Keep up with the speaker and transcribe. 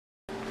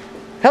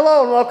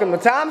Hello and welcome to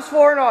Tom's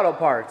Foreign Auto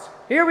Parts.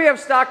 Here we have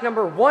stock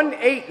number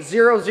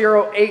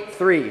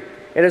 180083. It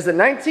is a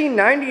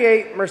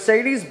 1998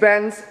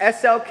 Mercedes-Benz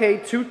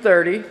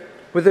SLK230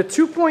 with a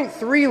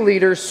 2.3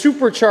 liter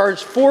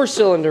supercharged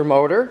 4-cylinder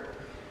motor,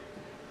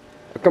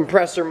 a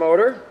compressor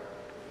motor,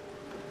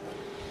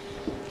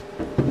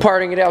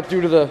 parting it out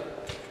due to the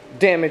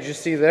damage you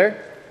see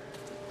there.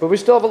 But we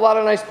still have a lot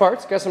of nice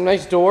parts. Got some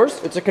nice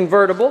doors. It's a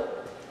convertible.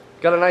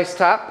 Got a nice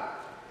top.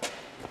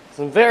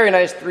 Some very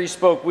nice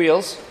 3-spoke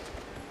wheels.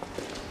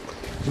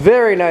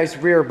 Very nice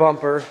rear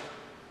bumper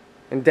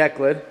and deck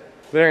lid.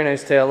 Very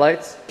nice tail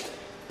lights.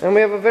 And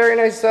we have a very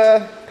nice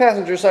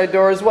passenger side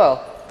door as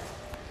well.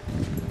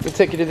 We'll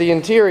take you to the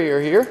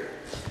interior here.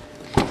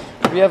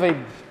 We have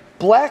a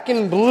black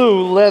and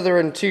blue leather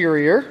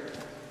interior.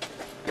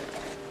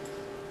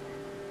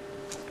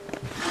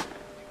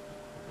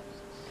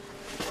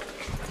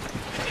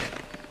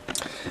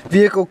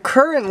 Vehicle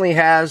currently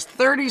has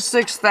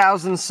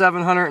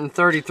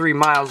 36,733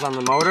 miles on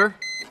the motor.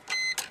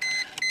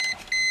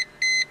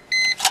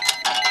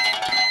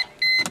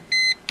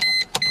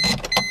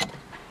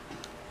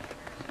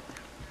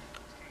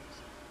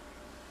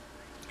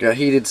 Got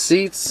heated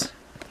seats,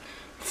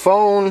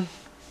 phone,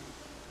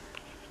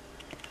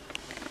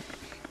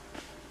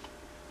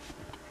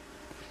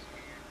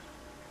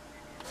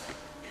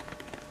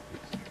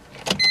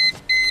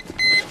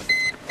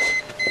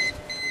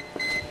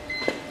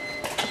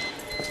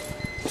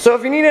 so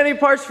if you need any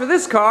parts for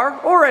this car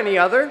or any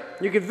other,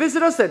 you can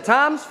visit us at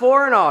Tom's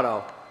Foreign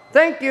Auto.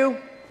 Thank you.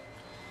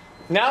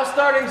 Now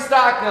starting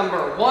stock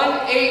number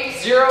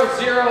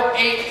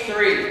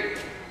 180083.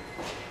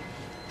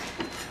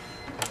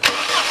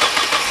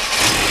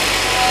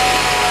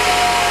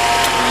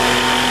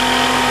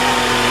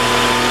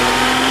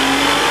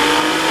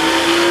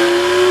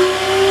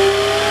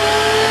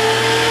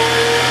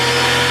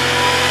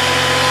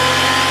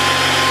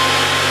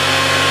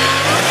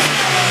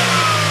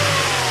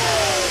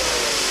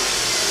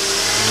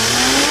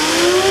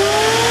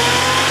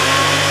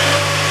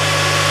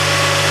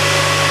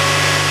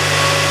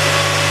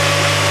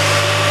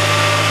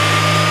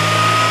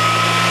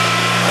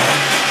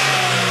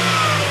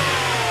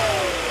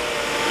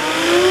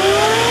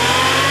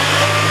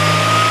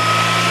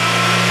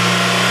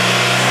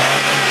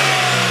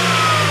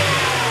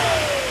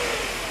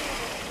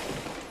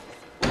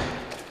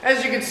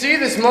 As you can see,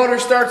 this motor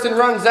starts and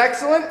runs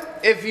excellent.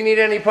 If you need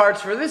any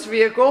parts for this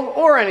vehicle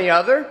or any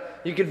other,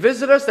 you can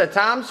visit us at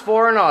Tom's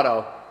Foreign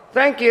Auto.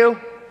 Thank you.